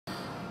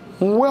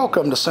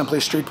Welcome to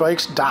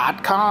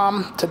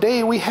simplystreetbikes.com.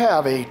 Today we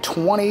have a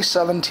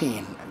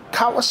 2017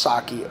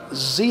 Kawasaki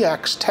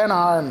ZX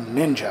 10R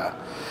Ninja.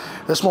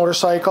 This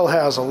motorcycle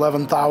has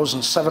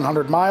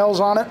 11,700 miles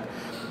on it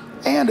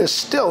and is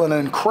still in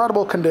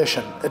incredible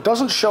condition. It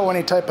doesn't show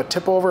any type of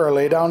tip over or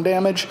lay down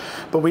damage,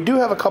 but we do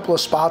have a couple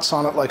of spots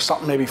on it like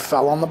something maybe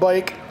fell on the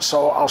bike,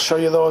 so I'll show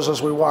you those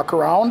as we walk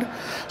around.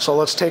 So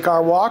let's take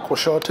our walk, we'll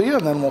show it to you,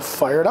 and then we'll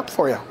fire it up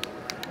for you.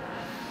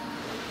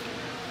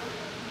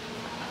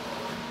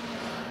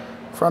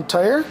 Front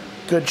tire,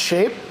 good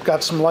shape,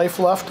 got some life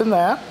left in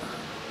that.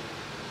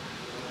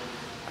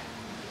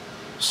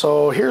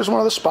 So here's one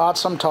of the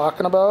spots I'm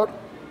talking about.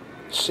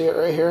 See it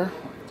right here?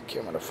 The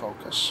camera to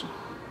focus.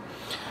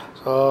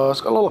 So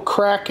it's got a little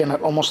crack in it,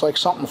 almost like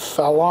something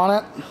fell on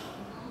it.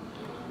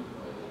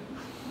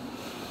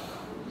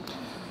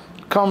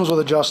 Comes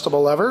with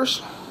adjustable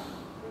levers,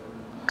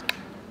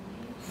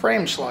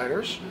 frame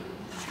sliders,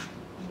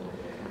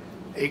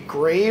 a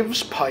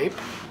Graves pipe,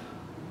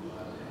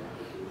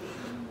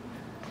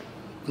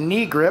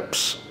 knee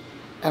grips,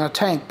 and a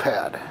tank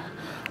pad.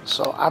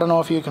 So I don't know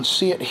if you can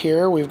see it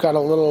here. We've got a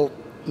little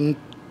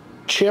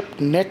chipped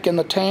nick in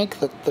the tank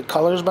that the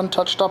color's been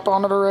touched up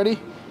on it already.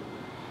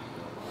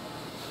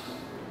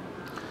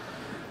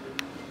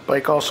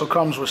 Bike also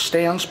comes with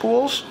stand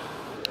spools,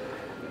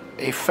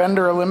 a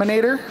fender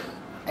eliminator,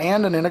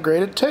 and an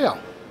integrated tail.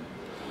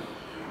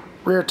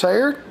 Rear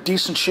tire,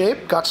 decent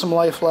shape, got some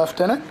life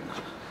left in it.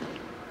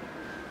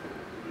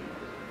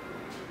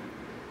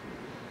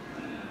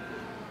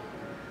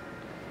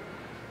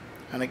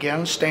 And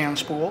again, stand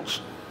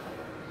spools,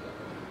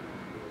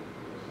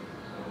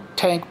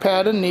 tank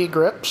pad and knee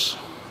grips,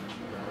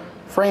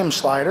 frame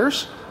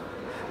sliders,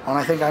 and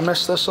I think I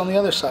missed this on the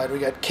other side. We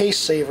got case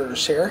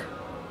savers here.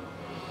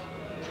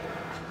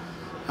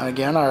 And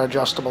again, our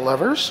adjustable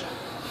levers.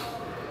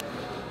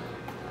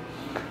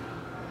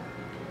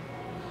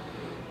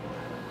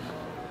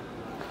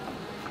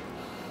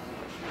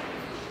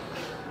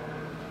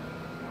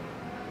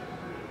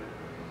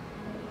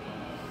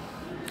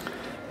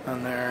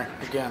 And there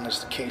again is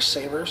the case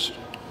savers.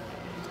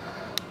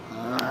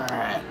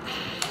 Alright.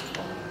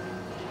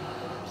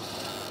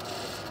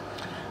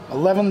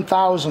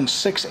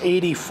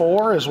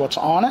 11,684 is what's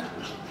on it.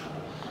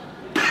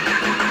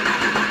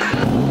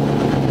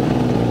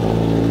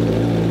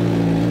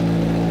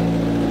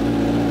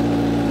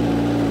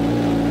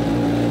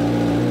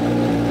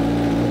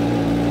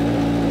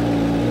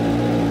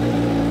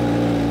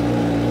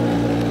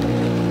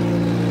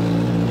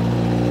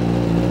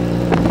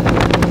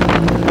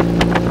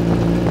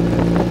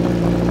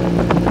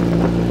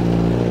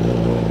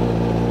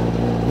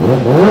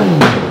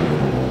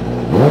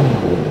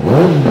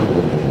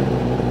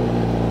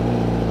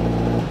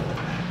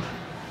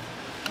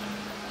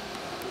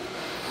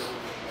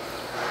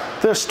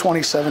 This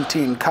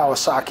 2017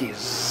 Kawasaki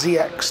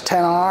ZX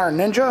 10R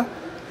Ninja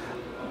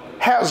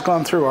has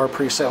gone through our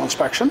pre-sale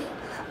inspection.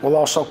 Will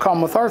also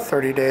come with our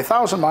 30-day,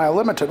 1,000-mile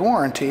limited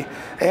warranty,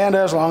 and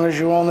as long as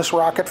you own this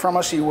rocket from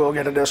us, you will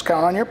get a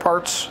discount on your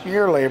parts,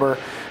 your labor,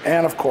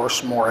 and of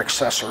course more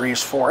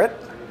accessories for it.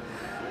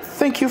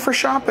 Thank you for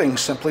shopping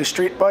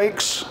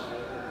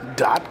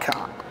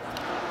simplystreetbikes.com.